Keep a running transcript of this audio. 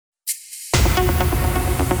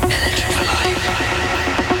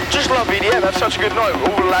start VDM, that's such a good night.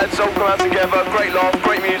 All the lads all come out together, great laugh,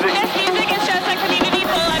 great music. Best music and shows like community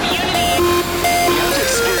full of unity. You have to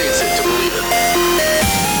experience it to believe it.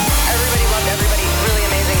 Everybody loved everybody. Really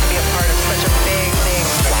amazing to be a part of such a big thing.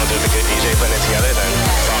 As long as there's a good DJ putting it together, then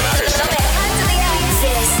that's all that matters.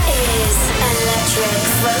 This is Electric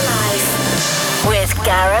for Life with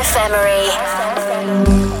Gareth Emery.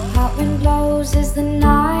 Hot wind blows as the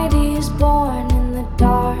night is born and the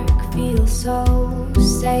dark feels so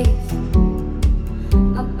safe.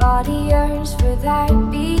 My body yearns for that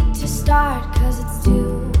beat to start, 'cause it's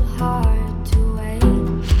too hard to wait.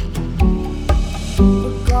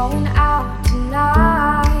 We're going out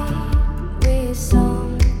tonight with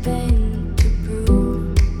something to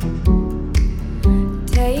prove.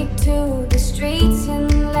 Take to the streets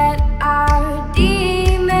and let our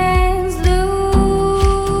demons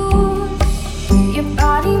loose. Your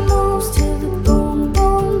body moves to the boom,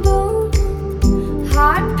 boom, boom.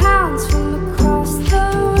 Heart pounds from across the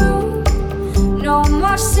room. No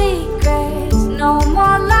more secrets, no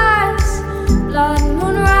more lies. Blood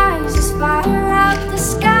moon rises, fire out the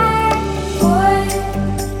sky. Put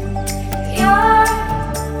your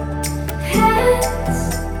hands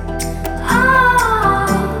on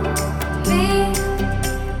me,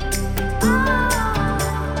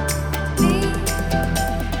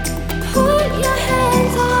 Put your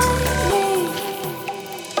hands on me.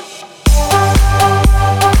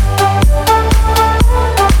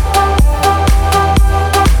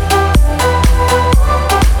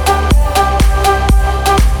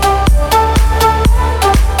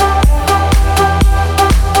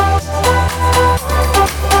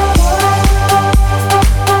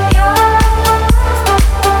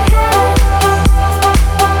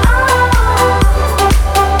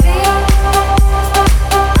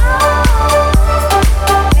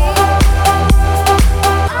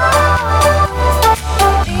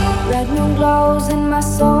 Red moon glows and my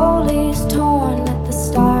soul is torn. Let the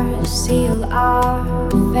stars seal our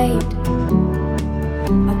fate.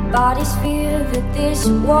 Our bodies feel that this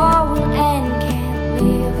war will end. Can't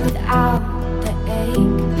live without the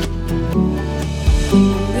ache.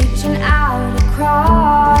 I'm reaching out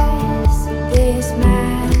across this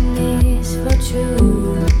madness for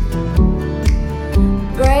truth.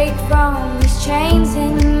 Break from these chains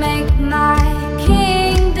and make my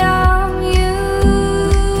kingdom you.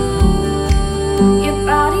 Your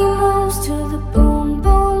body moves to the boom,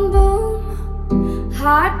 boom, boom.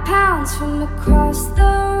 Heart pounds from across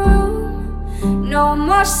the room. No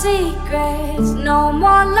more secrets, no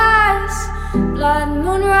more lies. Blood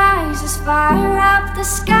moon rises, fire up the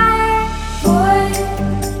sky. Put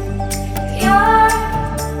your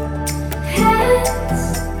hands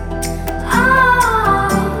on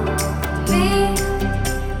me,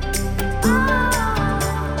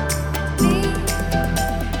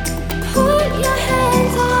 Put your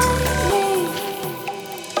hands on me.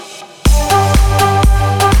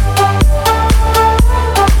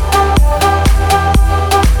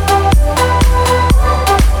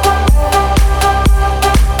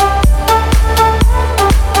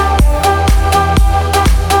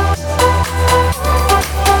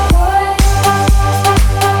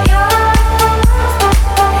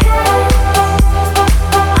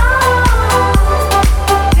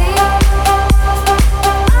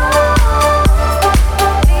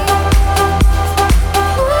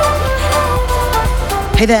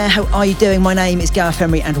 Hey there, how are you doing? My name is Gareth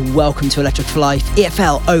Emery and welcome to Electric for Life,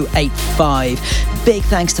 EFL 085. Big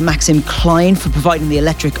thanks to Maxim Klein for providing the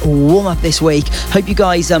electric warm-up this week. Hope you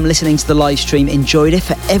guys listening to the live stream enjoyed it.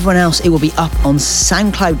 For everyone else, it will be up on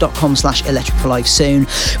soundcloud.com/electricforlife soon.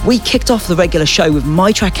 We kicked off the regular show with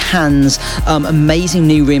my track Hands, amazing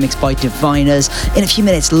new remix by Diviners. In a few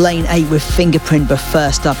minutes, Lane 8 with Fingerprint, but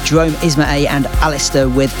first up, Jerome Isma-A and Alistair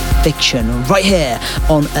with Fiction, right here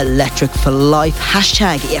on Electric for Life.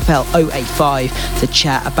 Hashtag EFL 085 to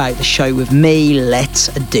chat about the show with me.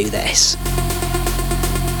 Let's do this.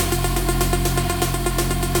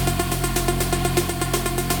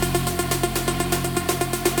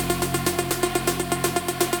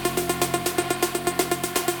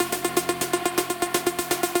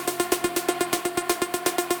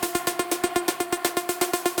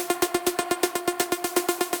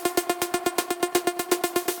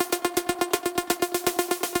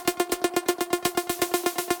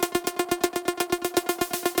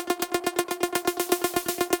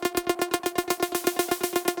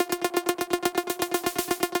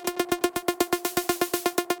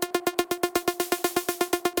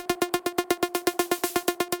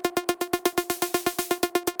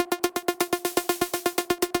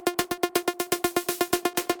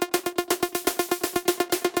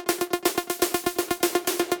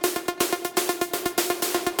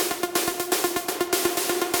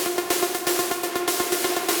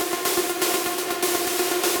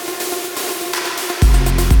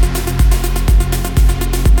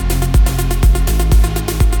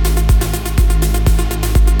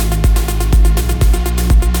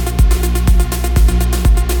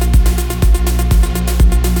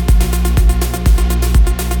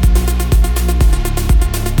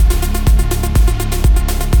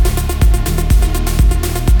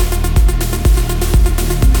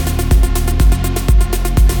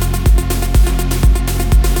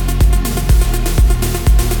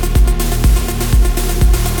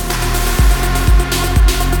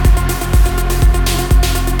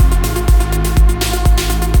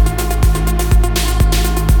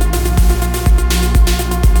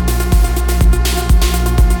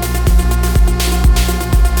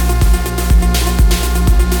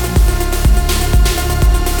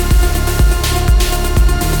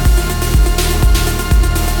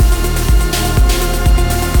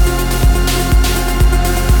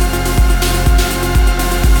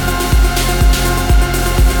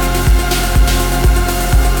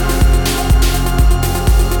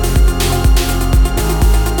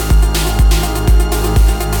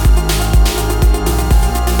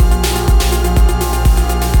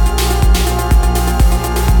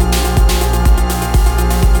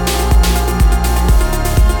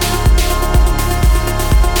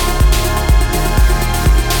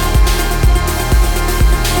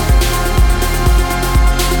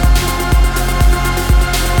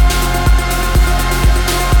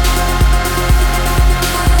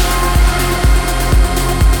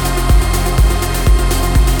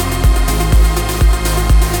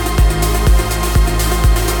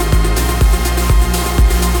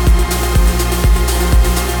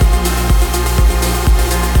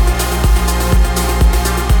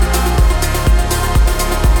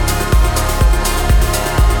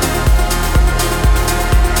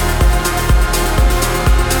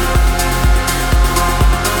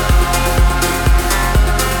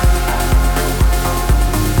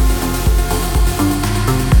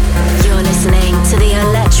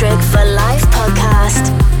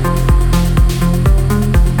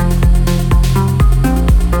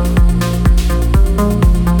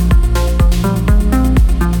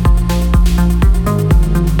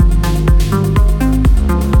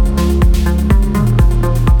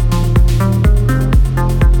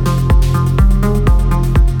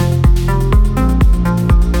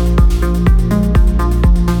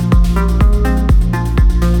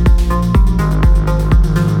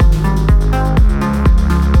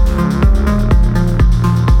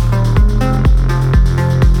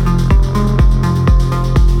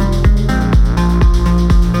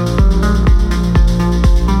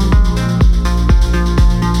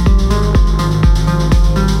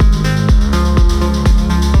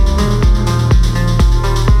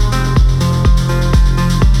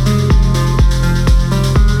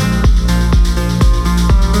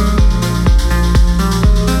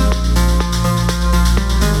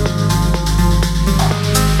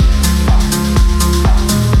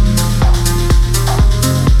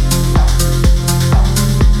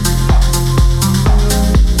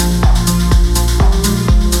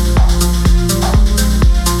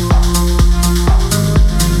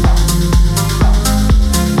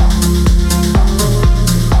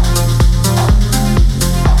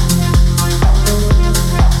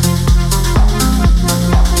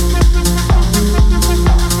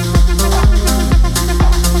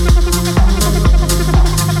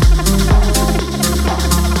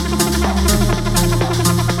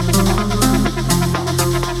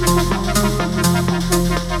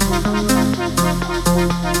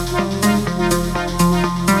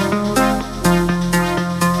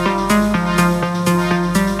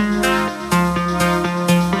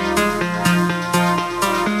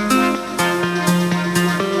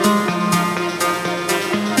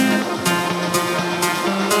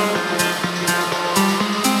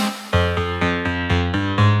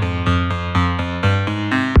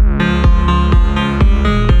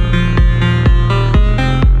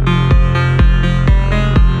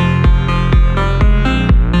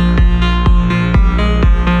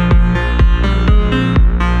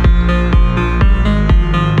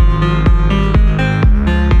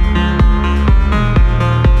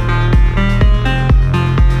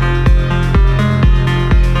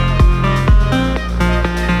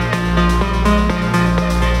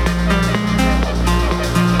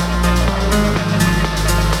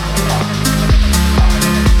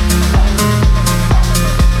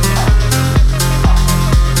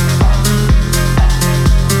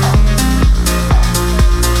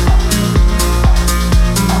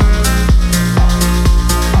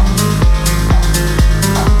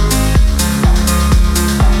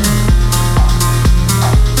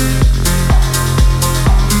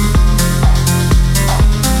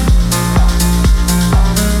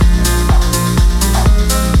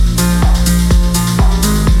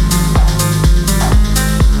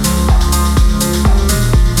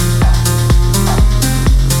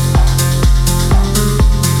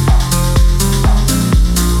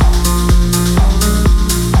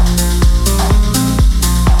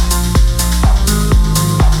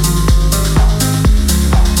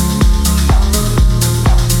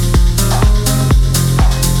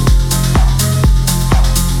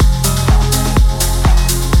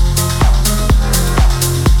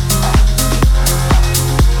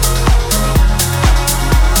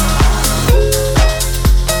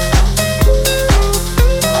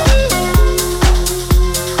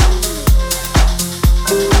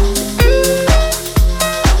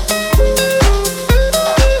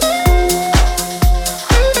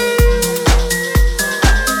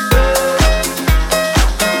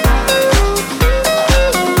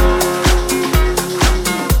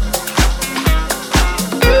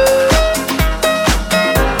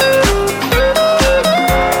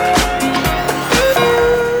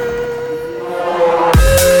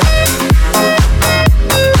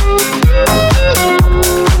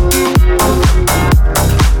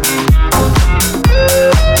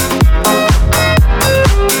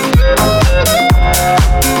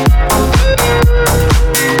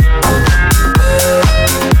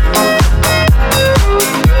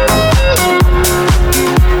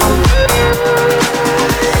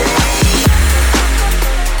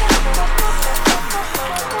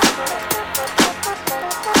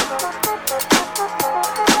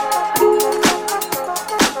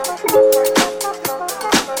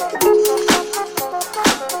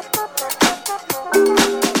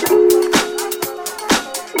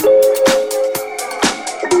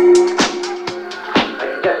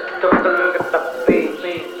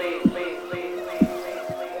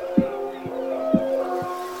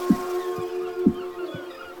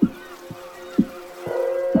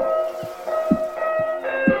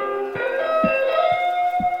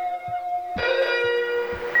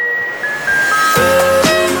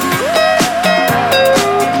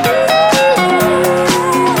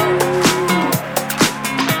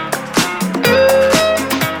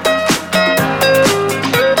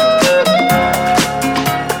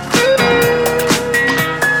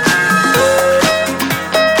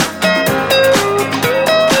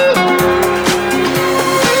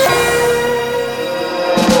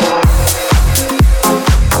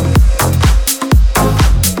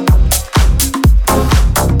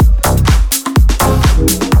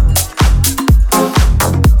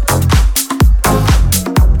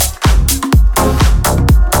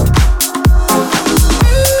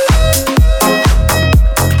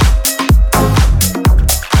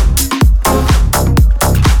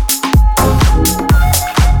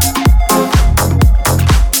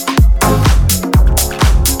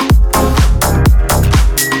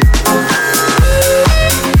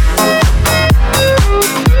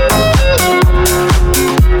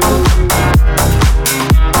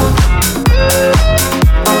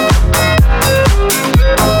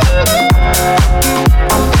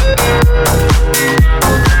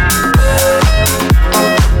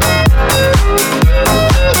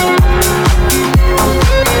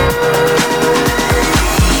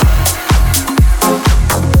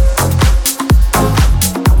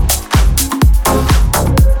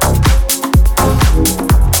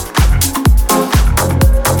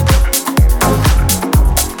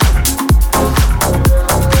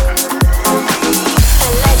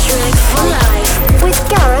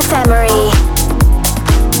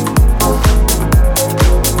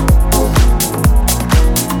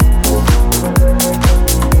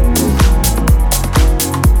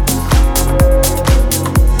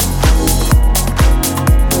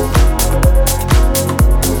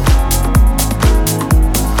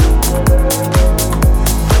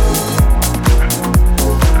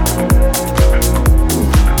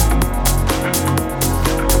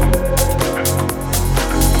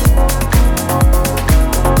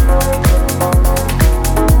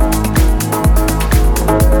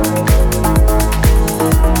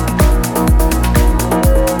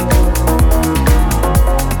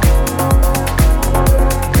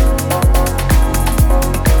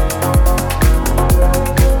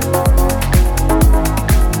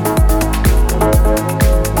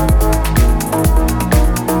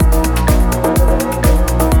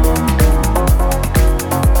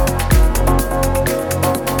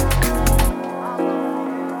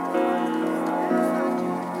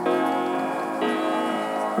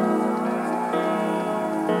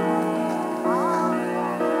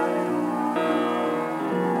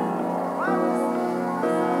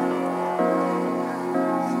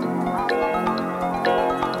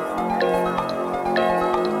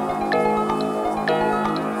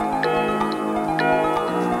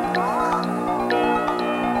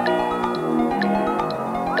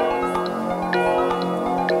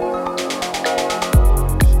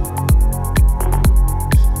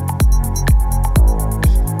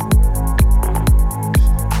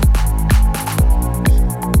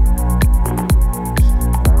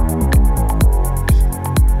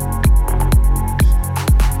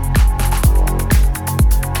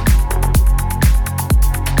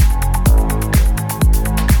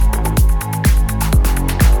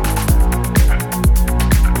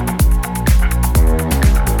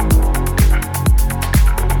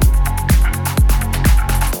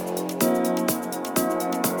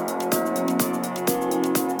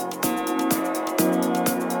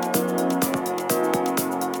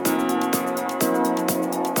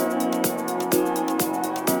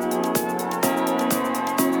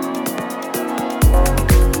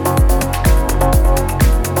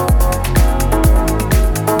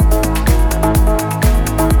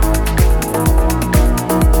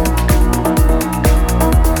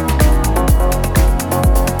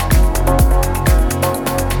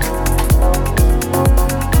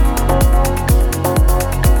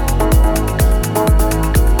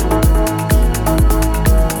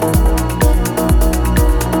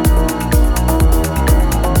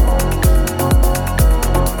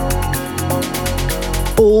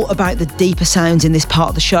 all about the deeper sounds in this part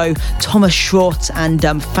of the show. Thomas Schwartz and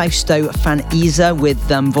Fausto Van-Isa with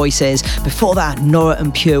voices. Before that, Nora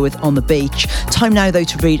En Pure with On the Beach. Time now, though,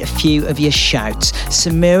 to read a few of your shouts.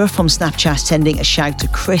 Samira from Snapchat sending a shout to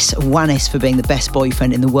Chris Wanis for being the best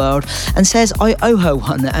boyfriend in the world and says, I owe her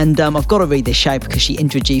one. And I've got to read this shout because she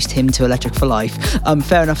introduced him to Electric for Life.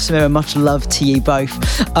 Fair enough, Samira. Much love to you both.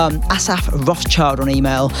 Asaf Rothschild on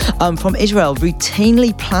email from Israel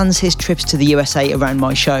routinely plans his trips to the USA around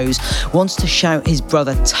my shows. Wants to shout his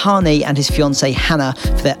brother Tani and his fiancée Hannah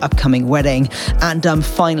for their upcoming wedding. And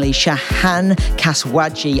finally, Shahan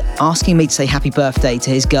Kaswaji asking me to say happy birthday to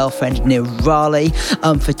his girlfriend Nirali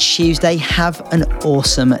for Tuesday. Have an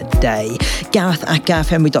awesome day. Gareth at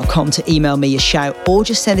GarethEmery.com to email me your shout or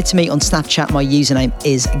just send it to me on Snapchat. My username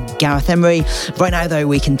is Gareth Emery. Right now, though,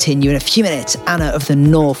 we continue in a few minutes. Anna of the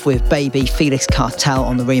North with Baby, Felix Cartel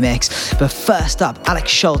on the remix. But first up, Alex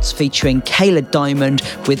Schultz featuring Kayla Diamond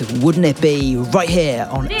with Wouldn't It Be, right here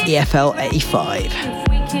on EFL 85.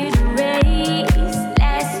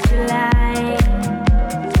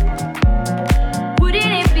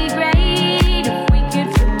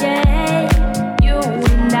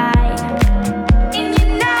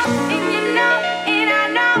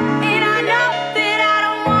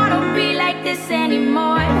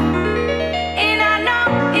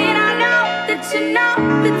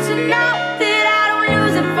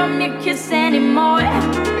 Anymore.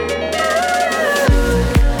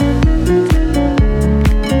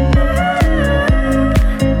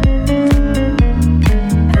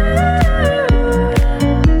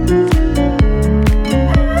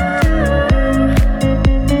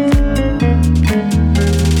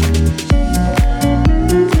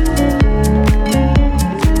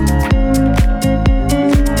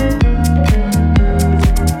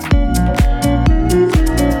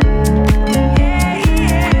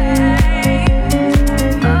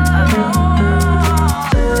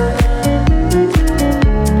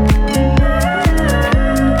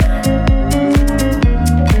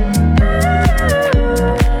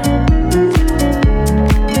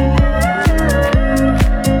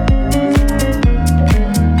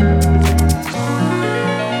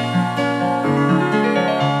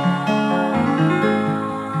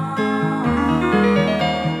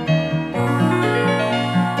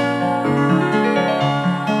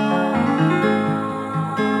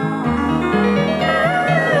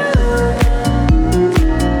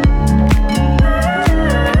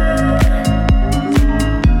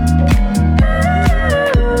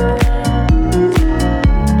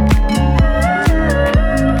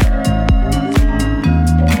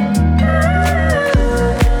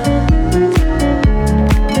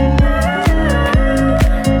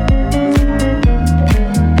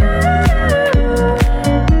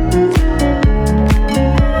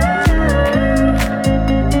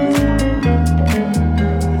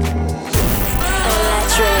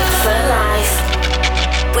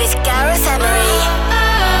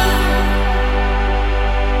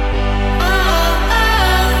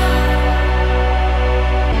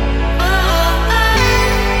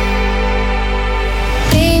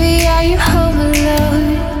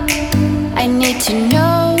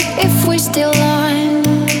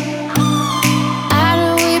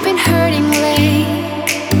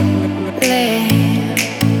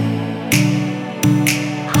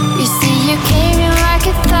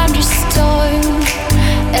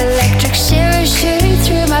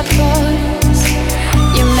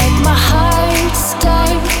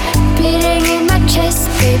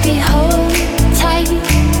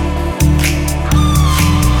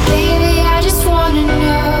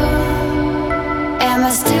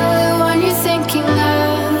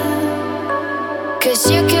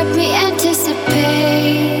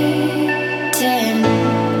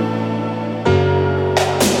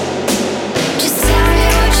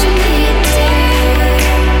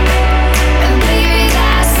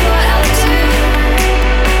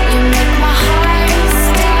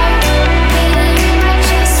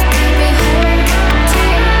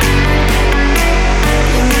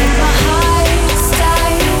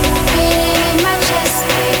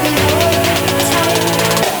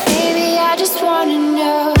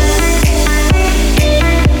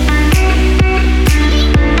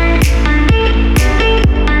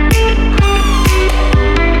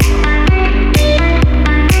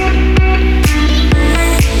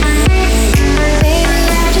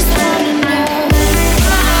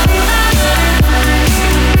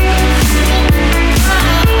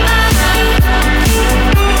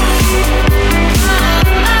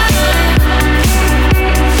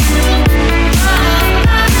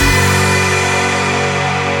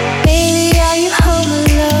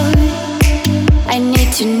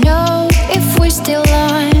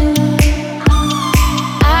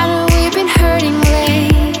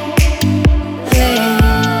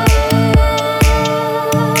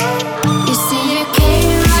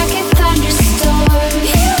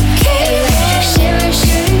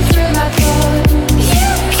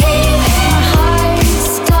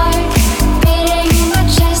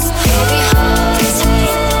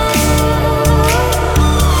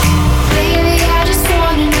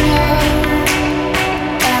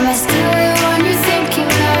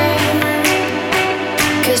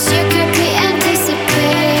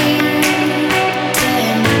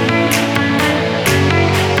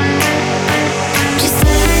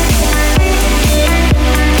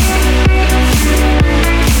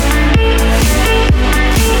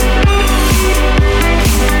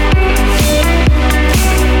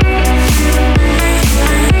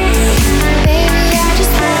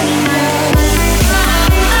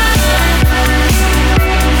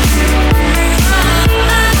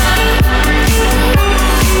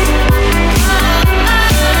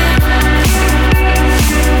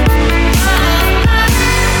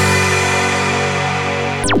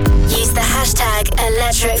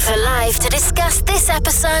 Electric for Life to discuss this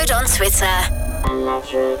episode on Twitter.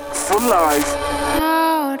 Electric for Life.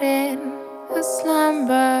 Caught in a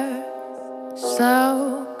slumber,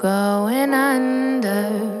 slow going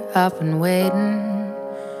under. I've been waiting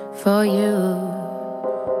for you,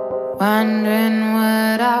 wondering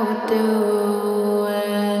what I would do.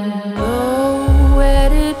 And oh, where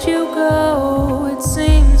did you go? It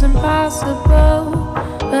seems impossible,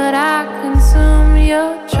 but I consume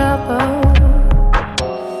your trouble.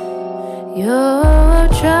 Your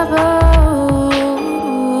trouble,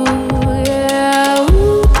 yeah.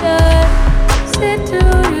 Who does it to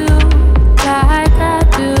you like I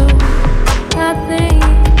do? Nothing.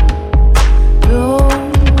 No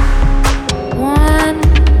one,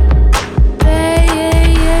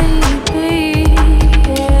 baby.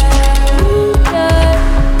 Yeah. Who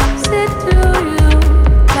does it to you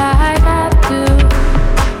like I do?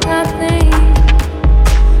 Nothing.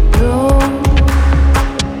 No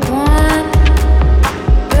one.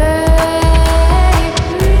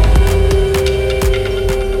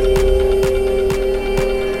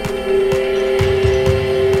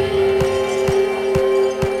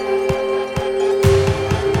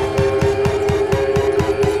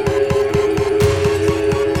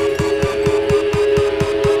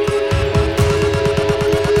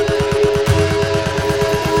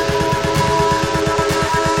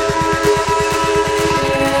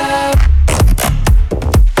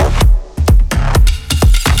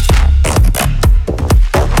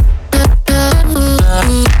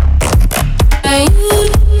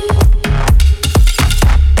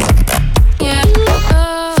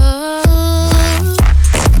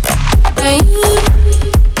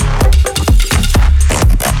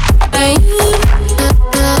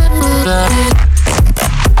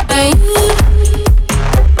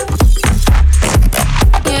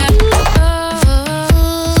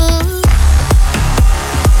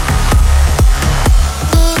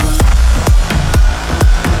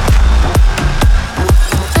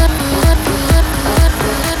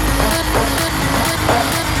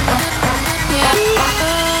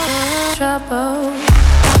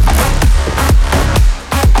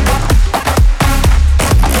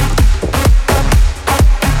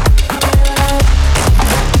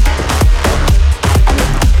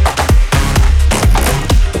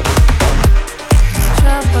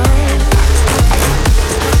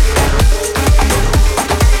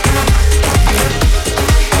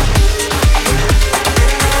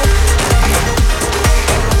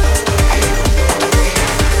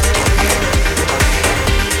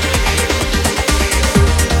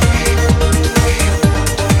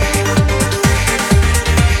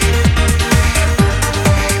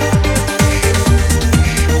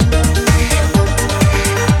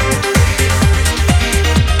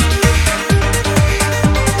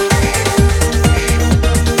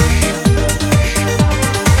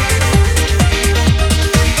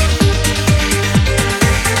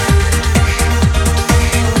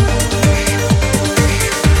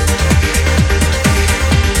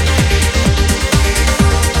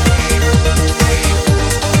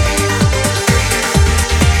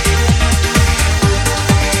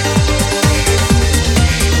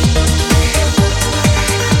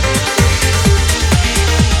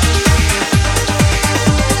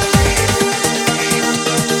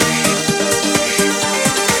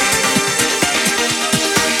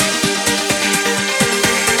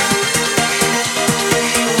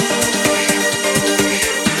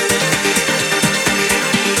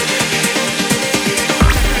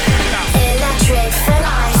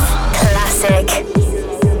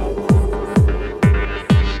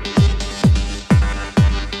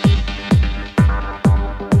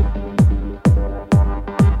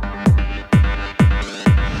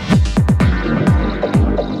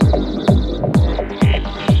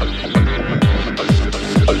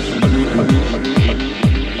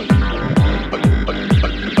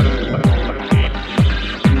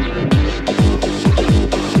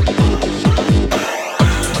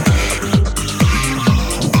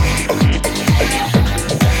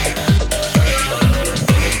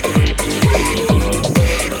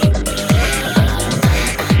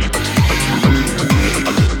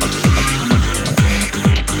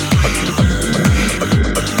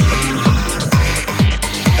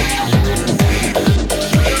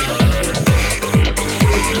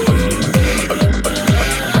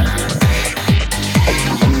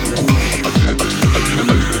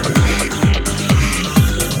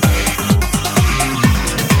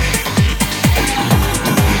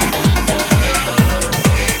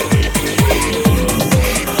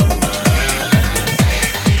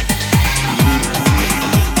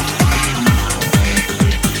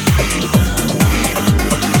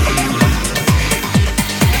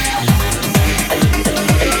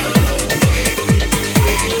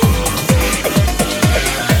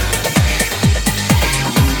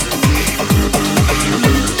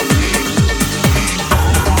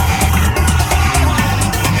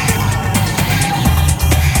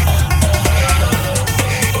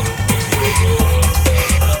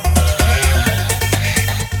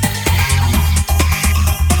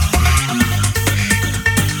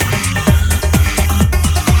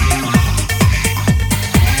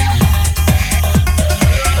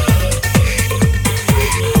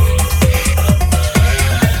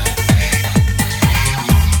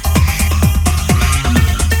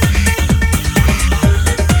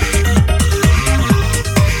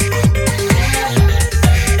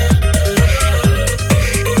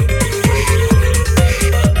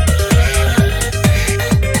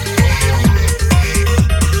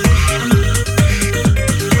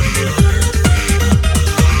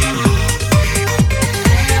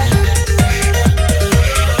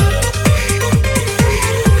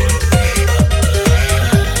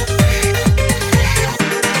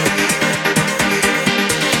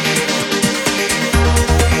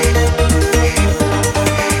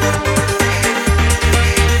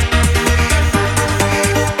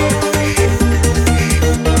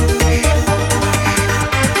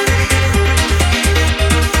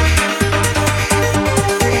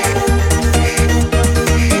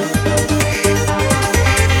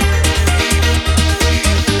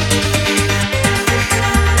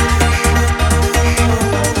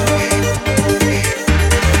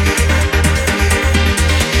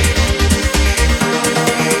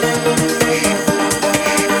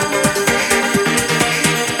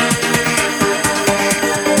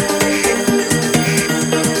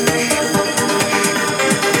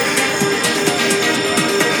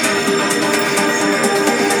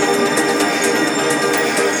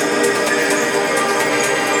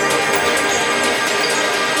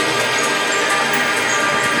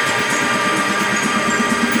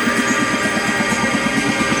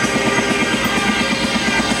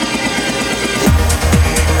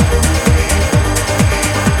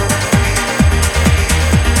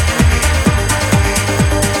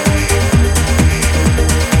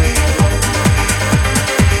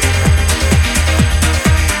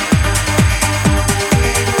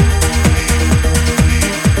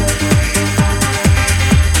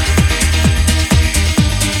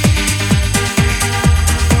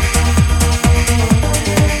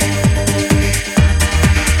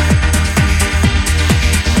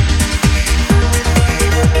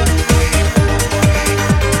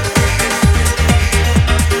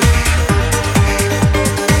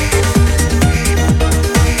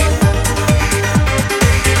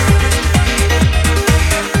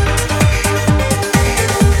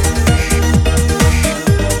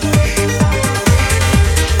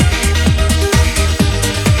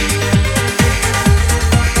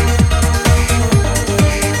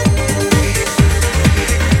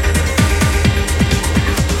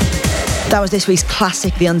 That was this week's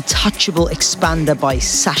classic, The Untouchable Expander by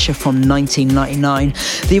Sasha from 1999.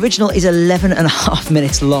 The original is 11 and a half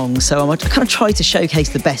minutes long, so I kind of tried to showcase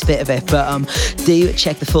the best bit of it, but do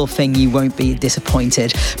check the full thing, you won't be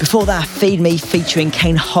disappointed. Before that, Feed Me featuring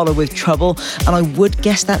Kane Hodder with Trouble, and I would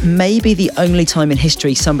guess that may be the only time in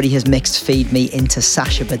history somebody has mixed Feed Me into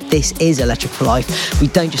Sasha, but this is Electric for Life. We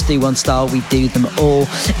don't just do one style, we do them all.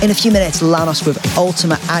 In a few minutes, Lanos with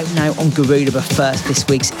Ultima out now on Garuda, but first, this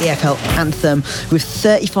week's EFL anthem with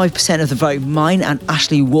 35% of the vote, mine and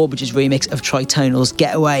Ashley Warbridge's remix of Tritonal's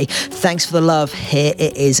Getaway. Thanks for the love, here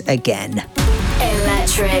it is again.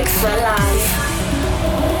 Electric for Life.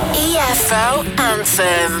 EFL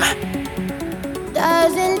anthem.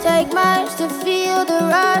 Doesn't take much to feel the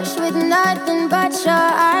rush with nothing but your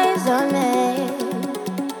eyes on me.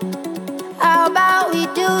 How about we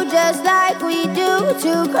do just like we do?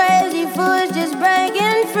 Two crazy fools just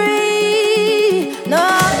breaking free. No,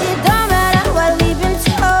 it don't matter what we've been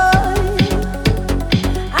told.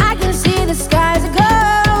 I can see the skies are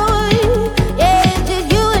gold. Yeah, it's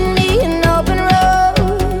just you and me, an open road.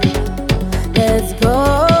 Let's go.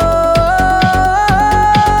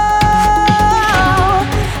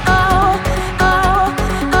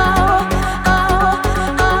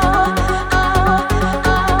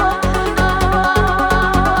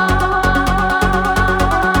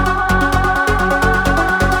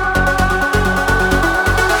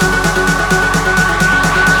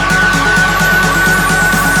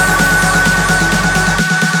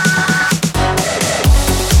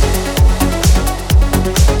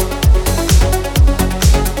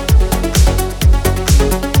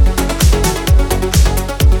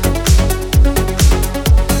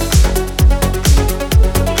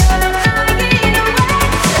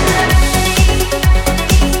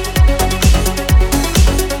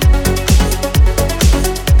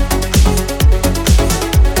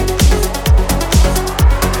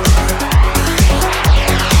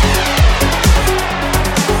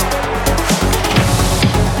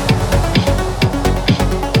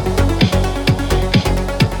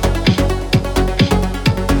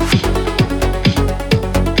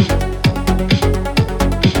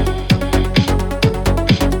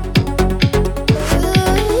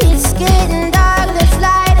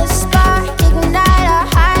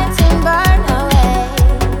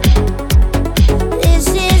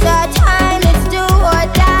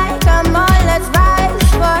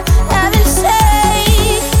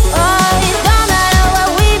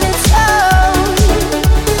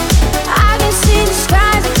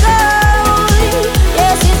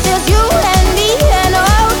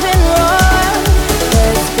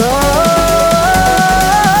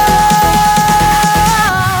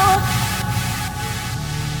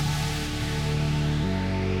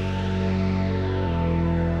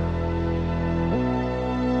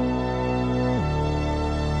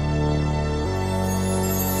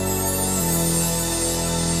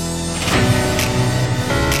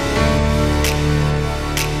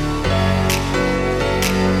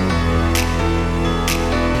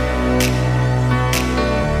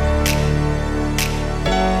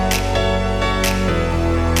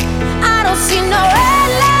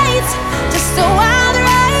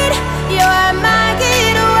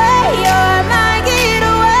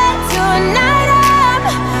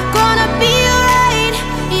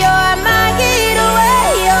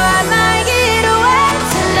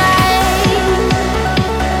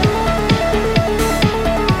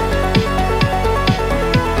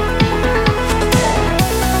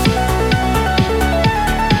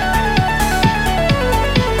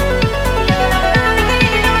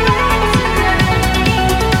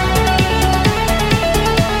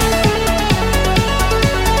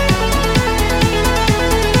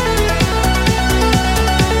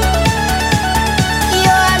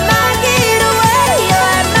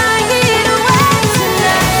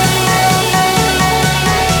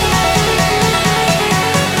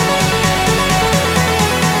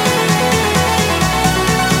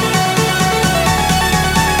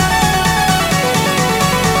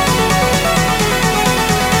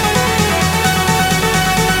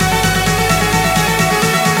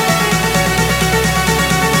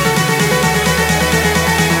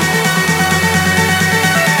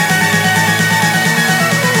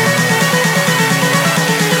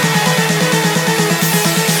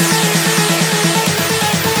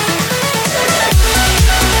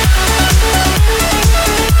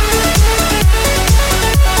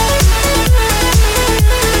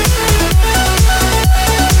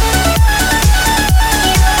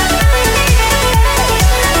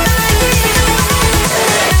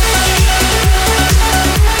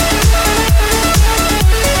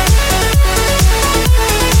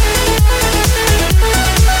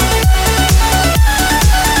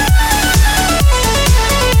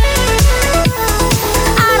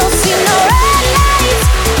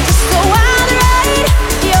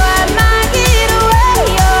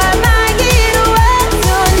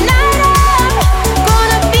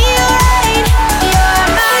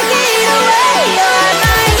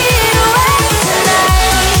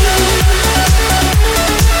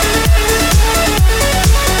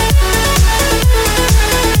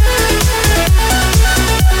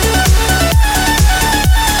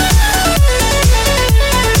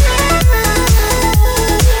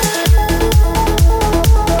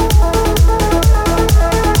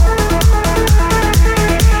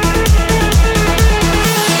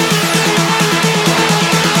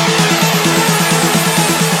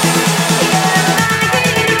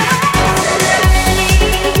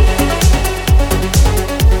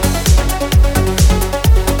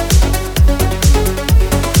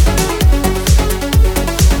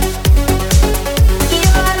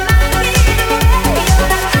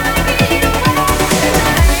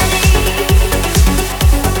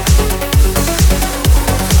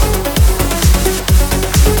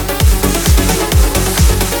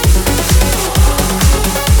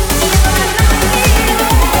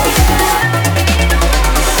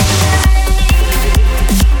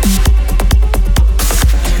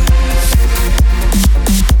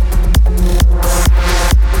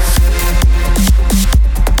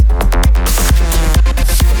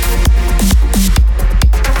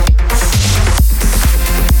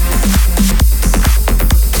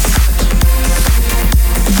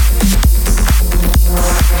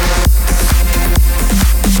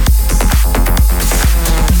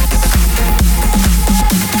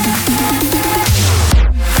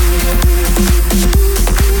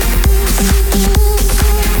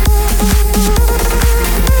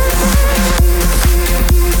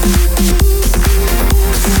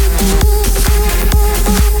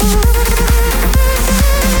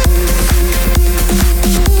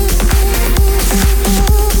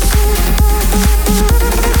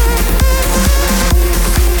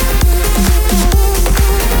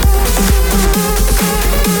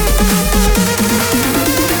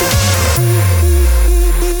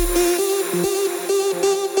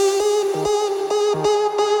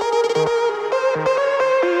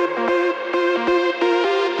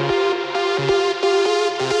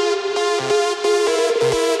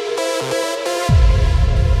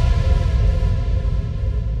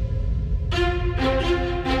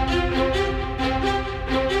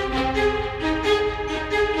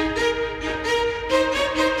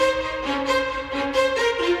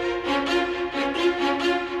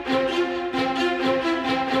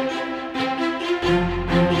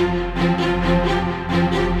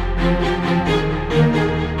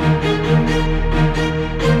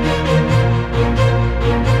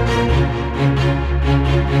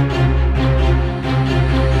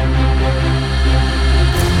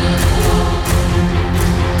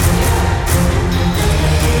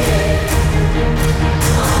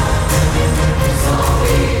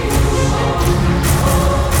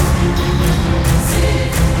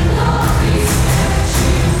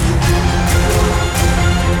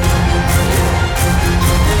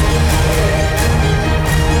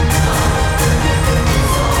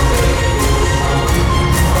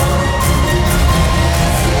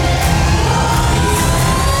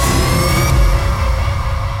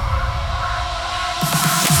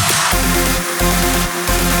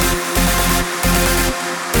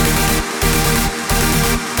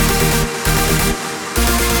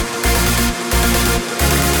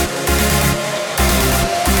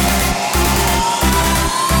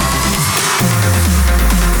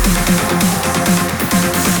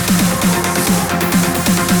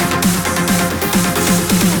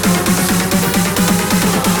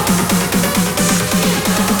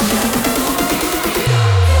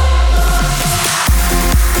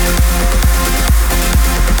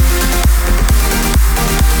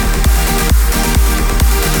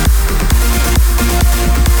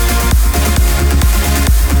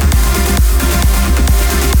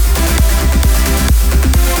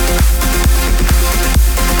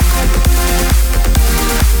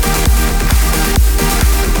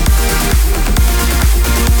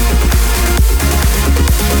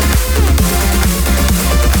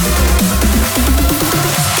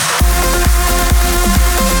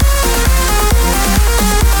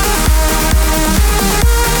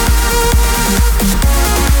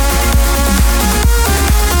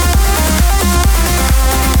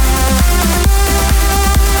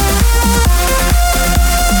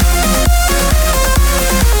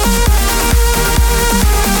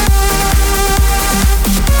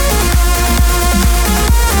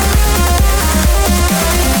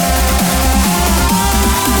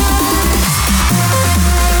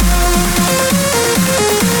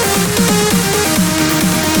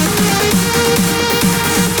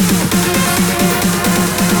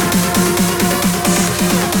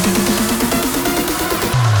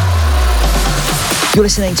 You're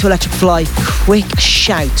listening to Electric for Life. Quick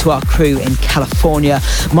shout to our crew in California.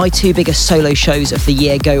 My two biggest solo shows of the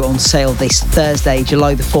year go on sale this Thursday,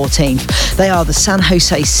 July the 14th. They are the San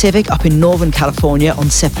Jose Civic up in Northern California on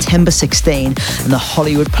September 16 and the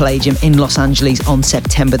Hollywood Palladium in Los Angeles on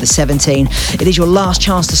September the 17. It is your last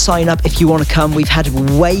chance to sign up if you want to come. We've had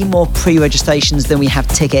way more pre-registrations than we have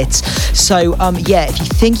tickets. So if you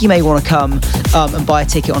think you may want to come and buy a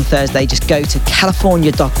ticket on Thursday, just go to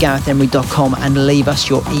california.garethemry.com and leave us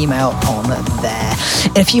your email on there.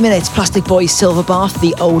 In a few minutes, Plastic Boys Silver Bath,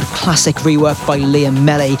 the old classic rework by Liam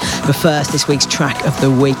Melly. But first, this week's track of the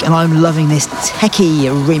week, and I'm loving this techie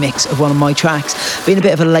remix of one of my tracks. Been a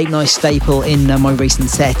bit of a late night staple in my recent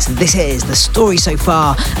sets. This is The Story So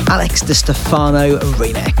Far, Alex Di Stefano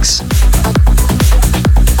remix.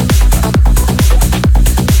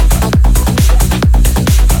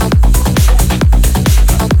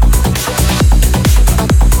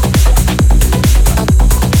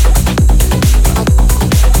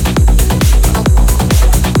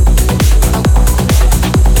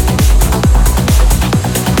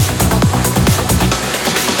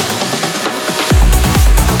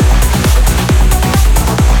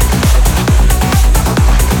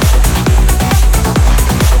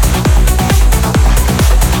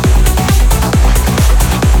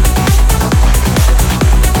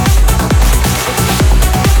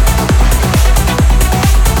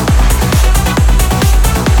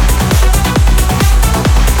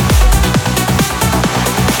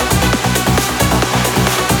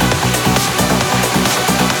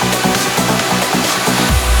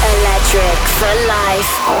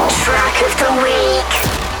 Track of the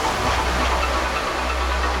week.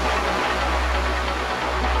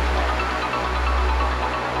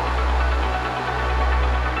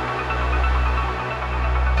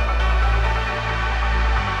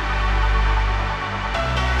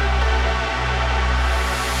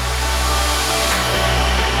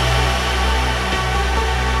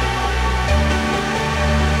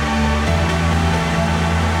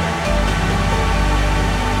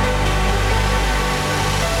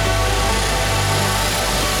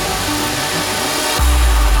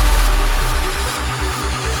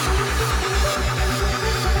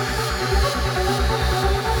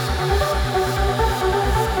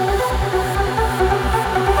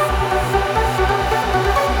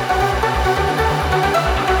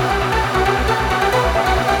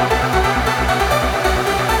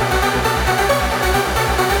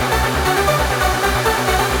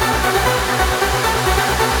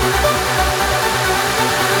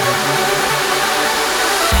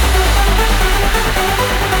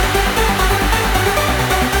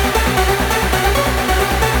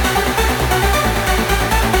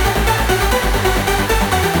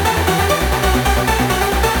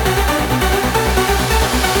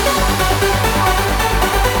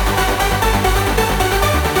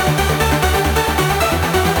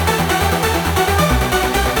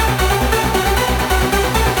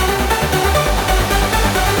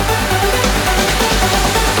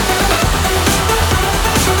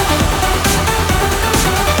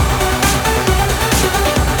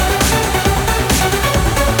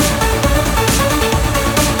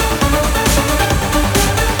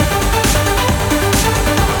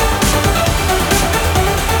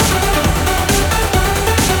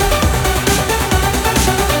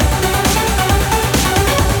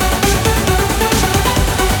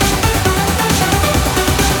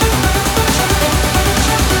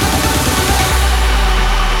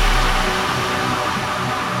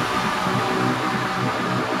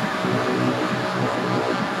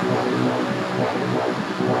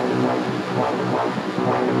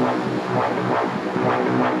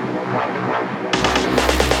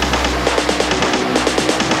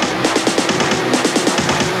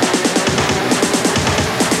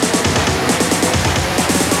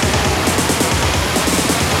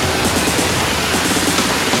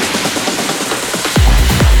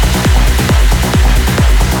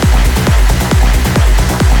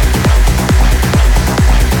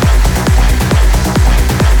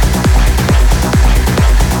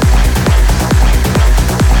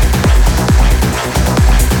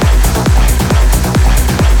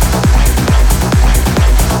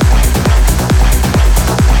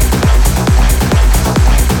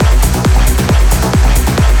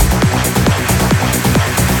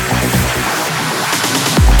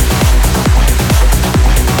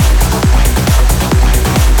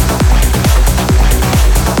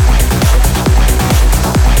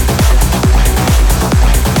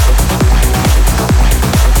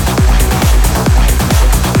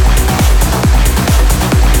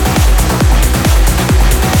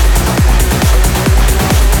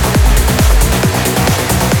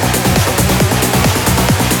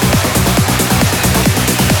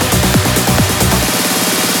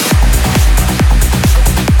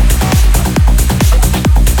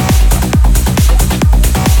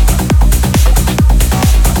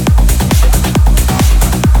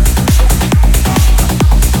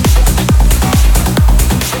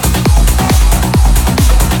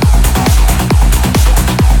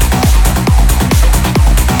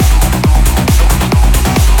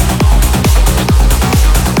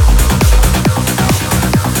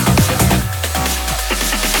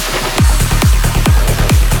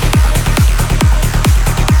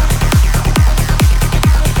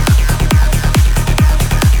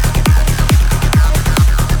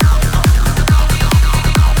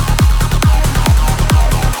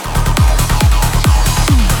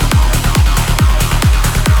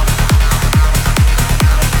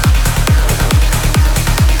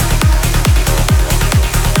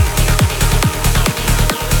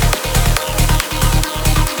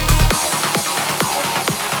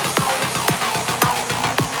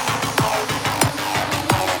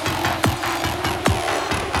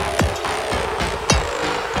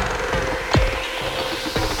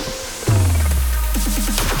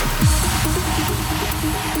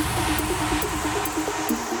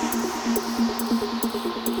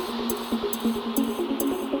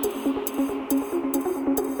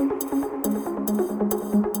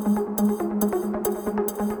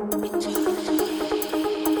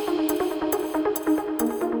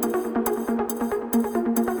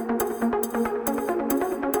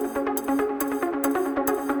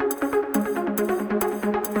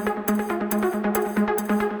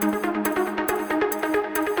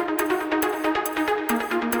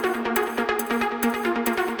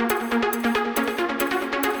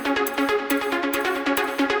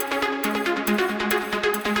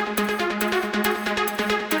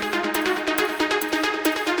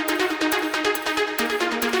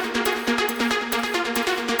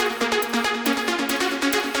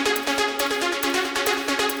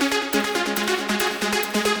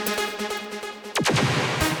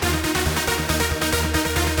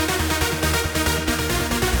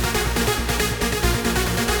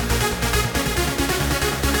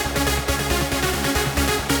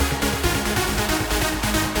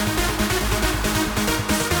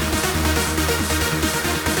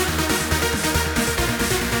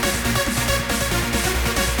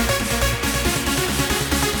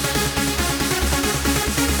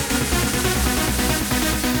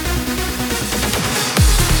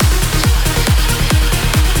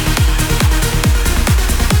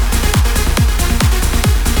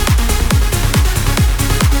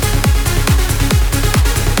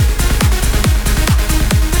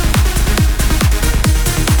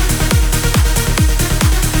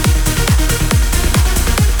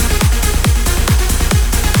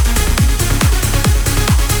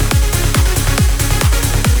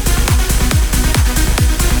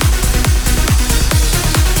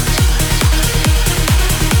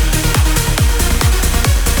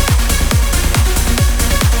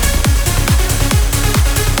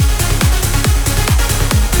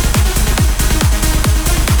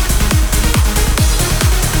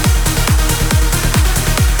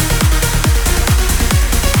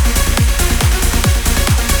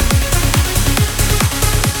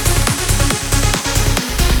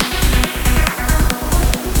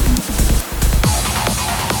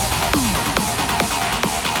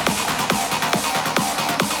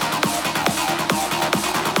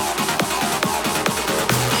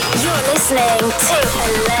 listening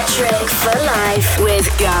to Electric for Life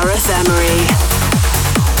with Gareth Emery.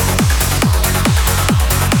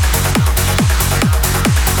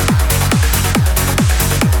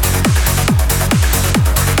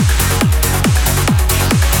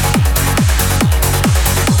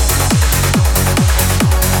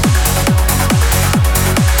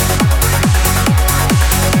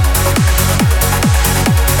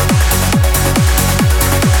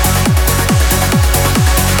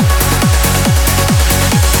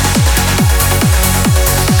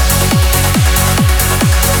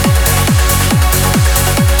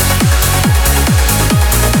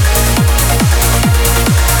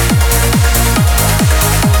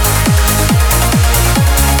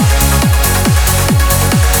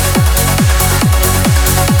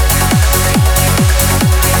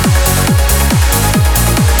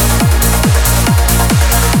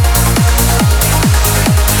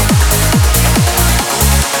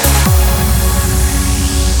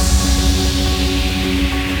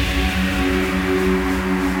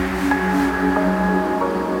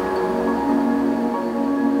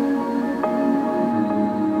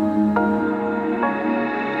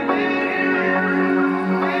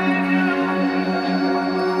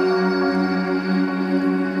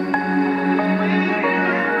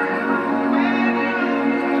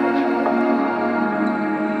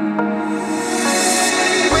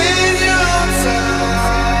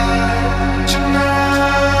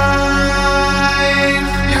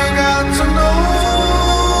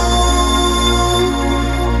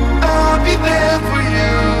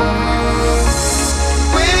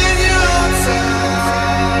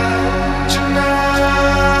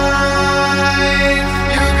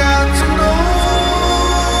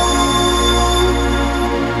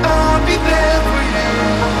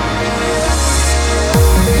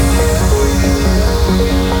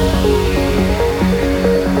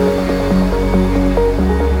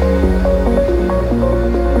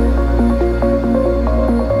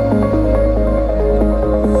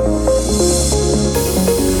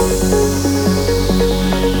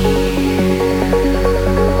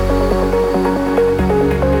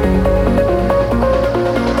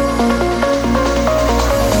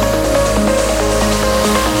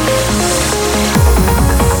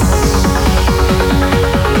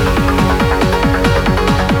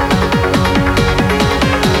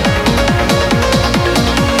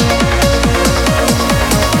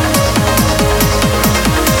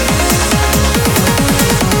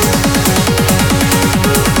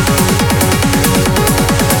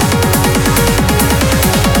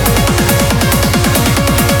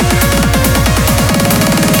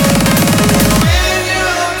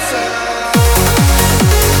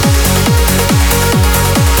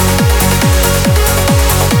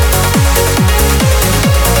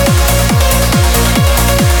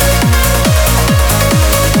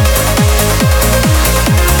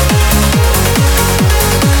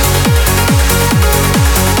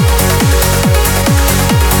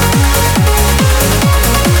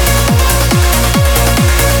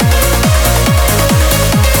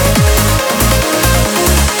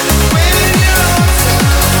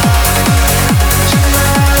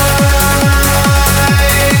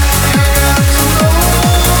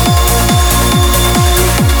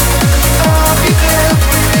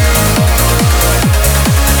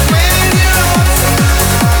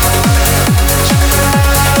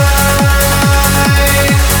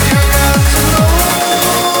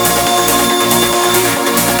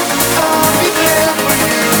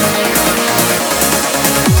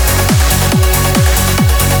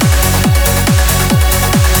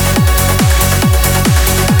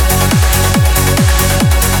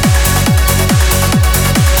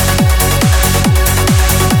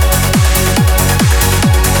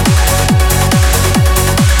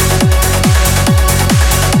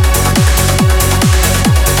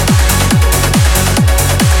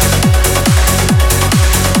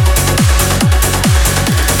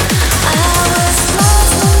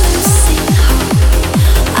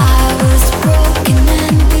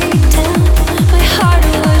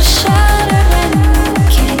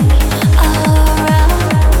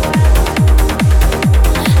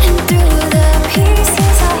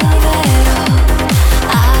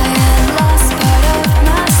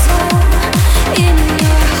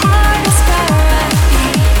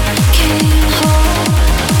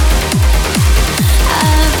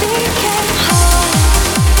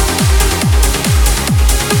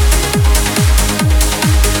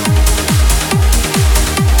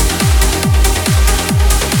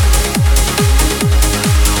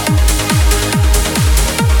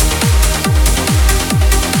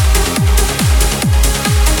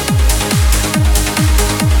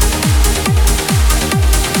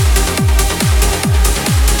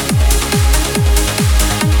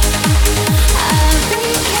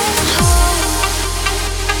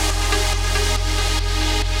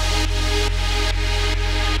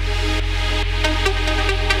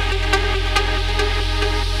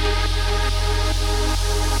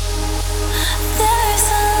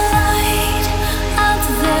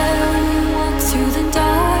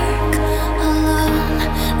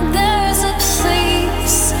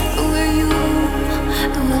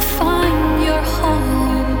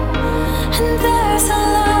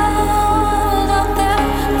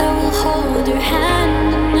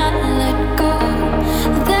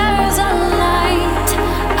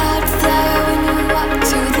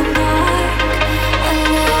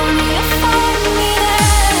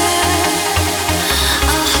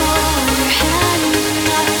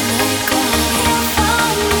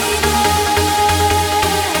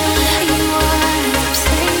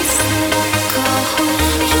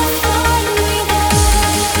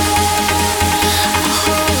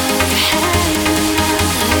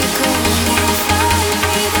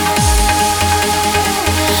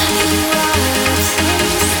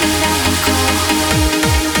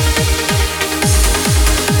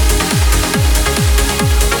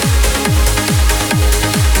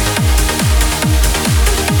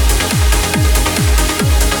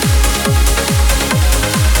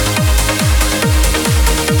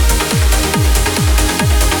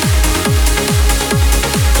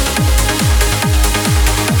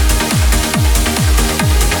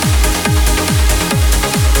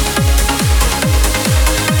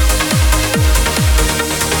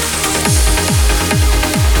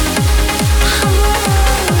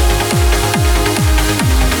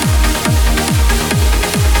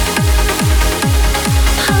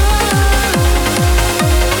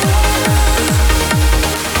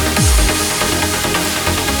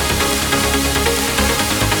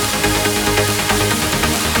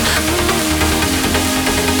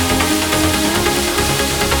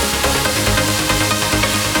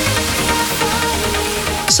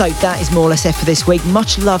 So that is more or less it for this week.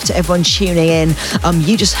 Much love to everyone tuning in.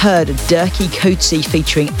 You just heard Dirkie Coetzee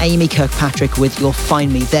featuring Amy Kirkpatrick with You'll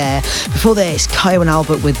Find Me There. Before this, Kyo and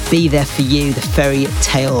Albert with Be There For You, the Fairy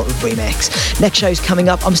Tale remix. Next show's coming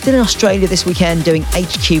up. I'm still in Australia this weekend doing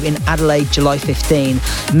HQ in Adelaide, July 15,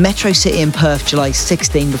 Metro City in Perth, July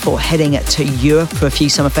 16, before heading to Europe for a few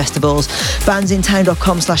summer festivals.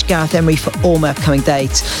 Bandsintown.com/Gareth Emery for all my upcoming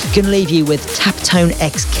dates. Gonna leave you with Taptone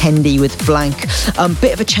X Kendi with Blank.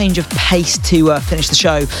 Bit of a change of pace to finish the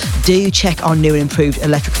show. Do check our new and improved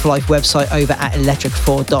Electric for Life website over at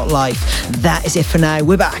electric4.life. That is it for now.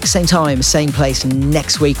 We're back same time, same place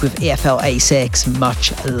next week with EFL A6.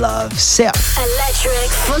 Much love. See ya. Electric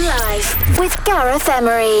for Life with Gareth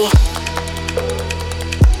Emery.